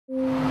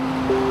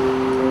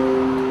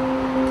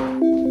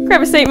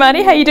Grab a seat,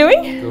 Marty. How are you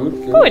doing?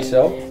 Good.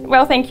 Yourself?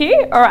 Well, thank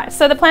you. All right,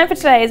 so the plan for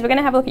today is we're going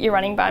to have a look at your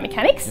running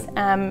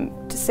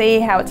biomechanics to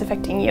see how it's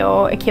affecting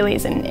your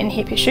Achilles and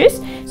hip issues.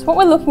 So what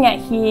we're looking at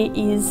here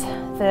is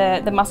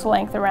the muscle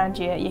length around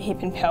your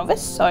hip and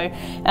pelvis. So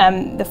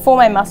the four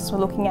main muscles we're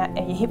looking at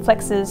are your hip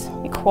flexors,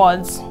 your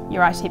quads,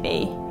 your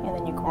ITB, and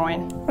then your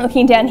groin.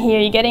 Looking down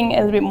here, you're getting a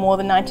little bit more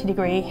than 90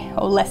 degree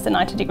or less than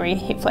 90 degree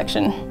hip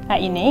flexion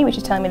at your knee, which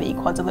is telling me that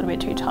your quad's a little bit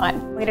too tight.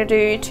 We're going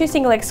to do 2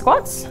 single leg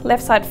squats,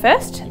 left side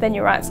first, then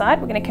your right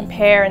side. We're going to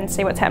compare and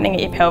see what's happening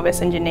at your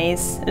pelvis and your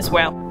knees as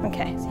well.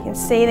 Okay, so you can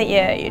see that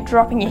you're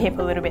dropping your hip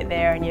a little bit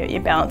there, and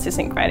your balance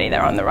isn't great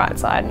either on the right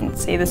side, and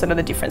see the sort of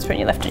the difference between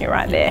your left and your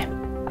right there.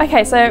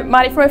 Okay, so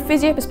Marty, from a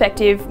physio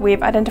perspective,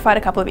 we've identified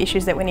a couple of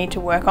issues that we need to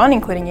work on,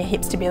 including your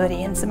hip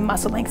stability and some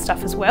muscle length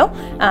stuff as well.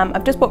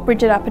 I've just brought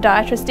Bridget, our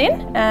podiatrist,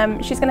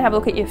 in. She's going to have a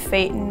look at your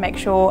feet and make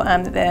sure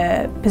that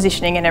the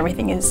positioning and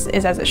everything is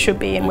as it should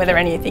be, and whether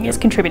anything is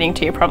contributing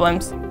to your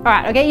problems. All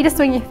right, I'll get you to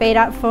swing your feet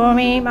up for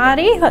me,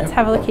 Marty. Let's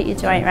have a look at your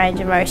joint range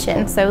of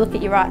motion. So look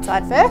at your right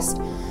side first.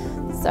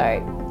 So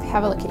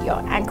have a look at your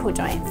ankle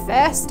joint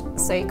first.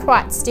 So you're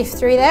quite stiff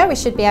through there. We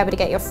should be able to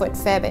get your foot a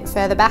fair bit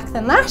further back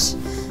than that.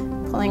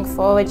 Pulling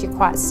forward, you're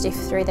quite stiff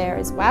through there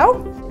as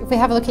well. If we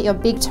have a look at your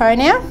big toe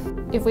now,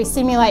 if we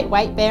simulate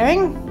weight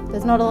bearing,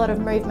 there's not a lot of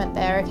movement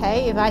there,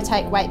 okay? If I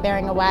take weight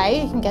bearing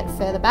away, you can get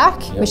further back.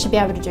 Yep. We should be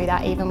able to do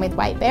that even with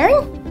weight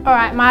bearing. All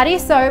right, Marty,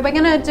 so we're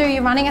gonna do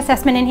your running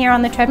assessment in here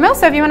on the treadmill.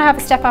 So if you wanna have a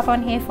step up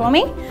on here for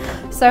me.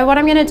 So what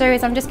I'm gonna do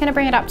is I'm just gonna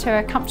bring it up to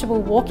a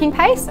comfortable walking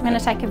pace. I'm gonna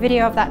take a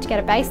video of that to get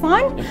a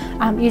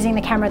baseline using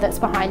the camera that's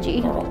behind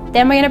you.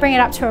 Then we're gonna bring it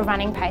up to a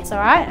running pace, all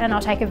right? And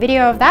I'll take a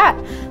video of that.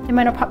 Then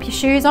we're gonna pop your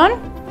shoes on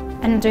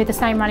and do the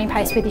same running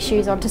pace with your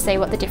shoes on to see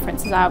what the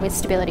differences are with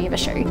stability of a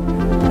shoe.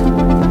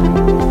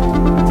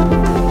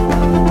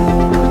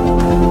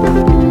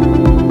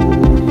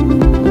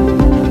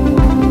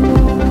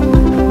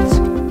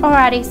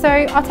 Alrighty, so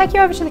I'll take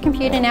you over to the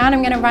computer now and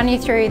I'm going to run you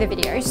through the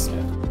videos.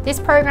 This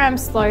program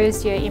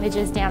slows your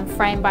images down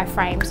frame by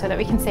frame so that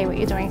we can see what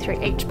you're doing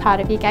through each part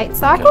of your gait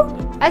cycle.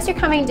 As you're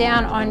coming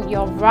down on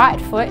your right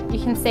foot,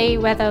 you can see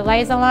where the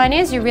laser line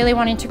is. You're really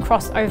wanting to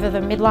cross over the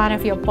midline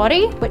of your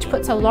body, which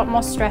puts a lot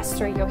more stress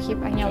through your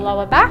hip and your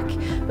lower back,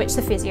 which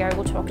the physio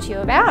will talk to you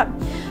about.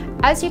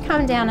 As you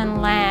come down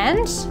and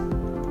land,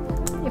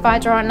 if I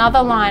draw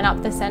another line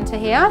up the center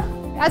here,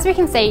 as we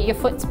can see, your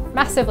foot's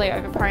massively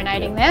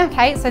overpronating there,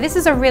 okay? So this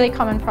is a really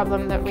common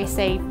problem that we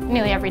see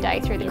nearly every day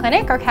through the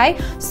clinic, okay?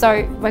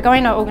 So we're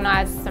going to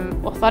organise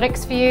some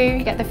orthotics for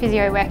you, get the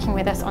physio working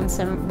with us on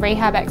some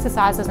rehab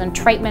exercises and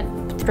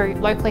treatment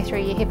locally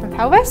through your hip and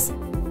pelvis.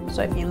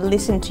 So if you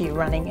listen to your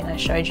running, and I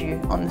showed you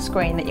on the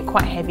screen that you're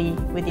quite heavy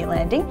with your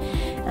landing,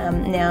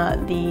 now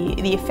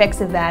the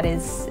effects of that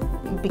is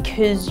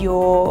because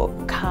your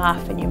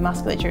calf and your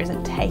musculature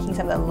isn't taking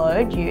some of the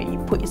load,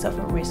 you put yourself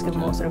at risk of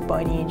more sort of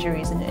bony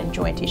injuries and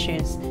joint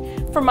issues.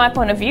 From my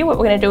point of view, what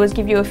we're going to do is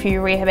give you a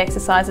few rehab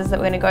exercises that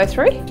we're going to go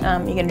through.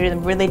 You're going to do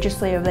them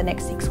religiously over the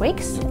next 6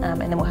 weeks,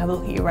 and then we'll have a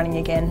look at your running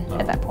again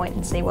at that point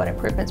and see what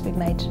improvements we've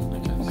made.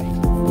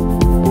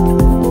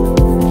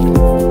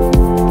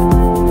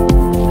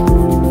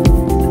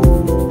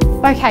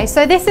 Okay,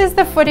 so this is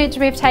the footage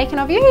we've taken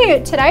of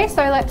you today,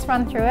 so let's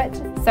run through it.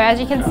 So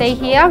as you can see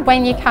here,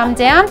 when you come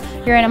down,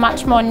 you're in a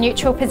much more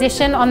neutral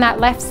position on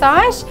that left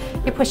side.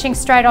 You're pushing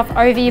straight off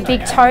over your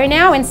big toe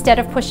now instead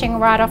of pushing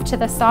right off to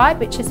the side,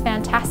 which is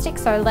fantastic,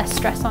 so less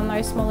stress on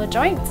those smaller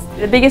joints.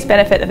 The biggest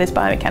benefit of this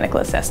biomechanical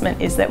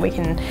assessment is that we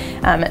can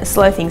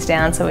slow things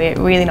down, so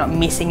we're really not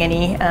missing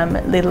any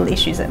little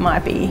issues that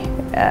might be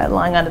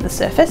lying under the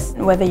surface.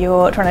 Whether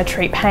you're trying to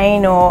treat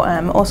pain or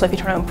also if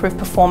you're trying to improve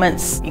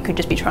performance, you could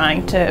just be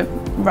trying to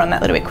run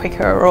that little bit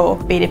quicker or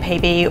beat a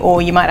PB,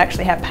 or you might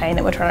actually have pain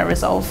that we're trying to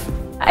resolve.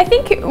 I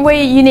think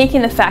we're unique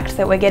in the fact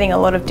that we're getting a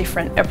lot of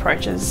different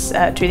approaches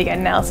to the gait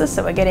analysis.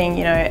 So we're getting,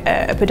 you know,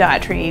 a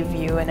podiatry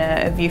view and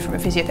a view from a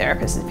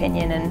physiotherapist's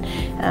opinion,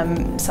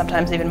 and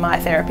sometimes even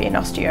myotherapy and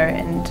osteo.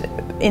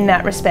 And in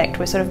that respect,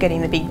 we're sort of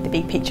getting the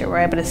big picture. We're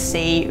able to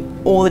see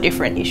all the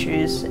different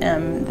issues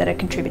that are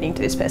contributing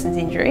to this person's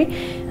injury,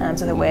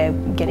 so that we're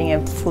getting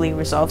a fully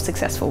resolved,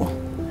 successful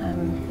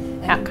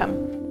outcome.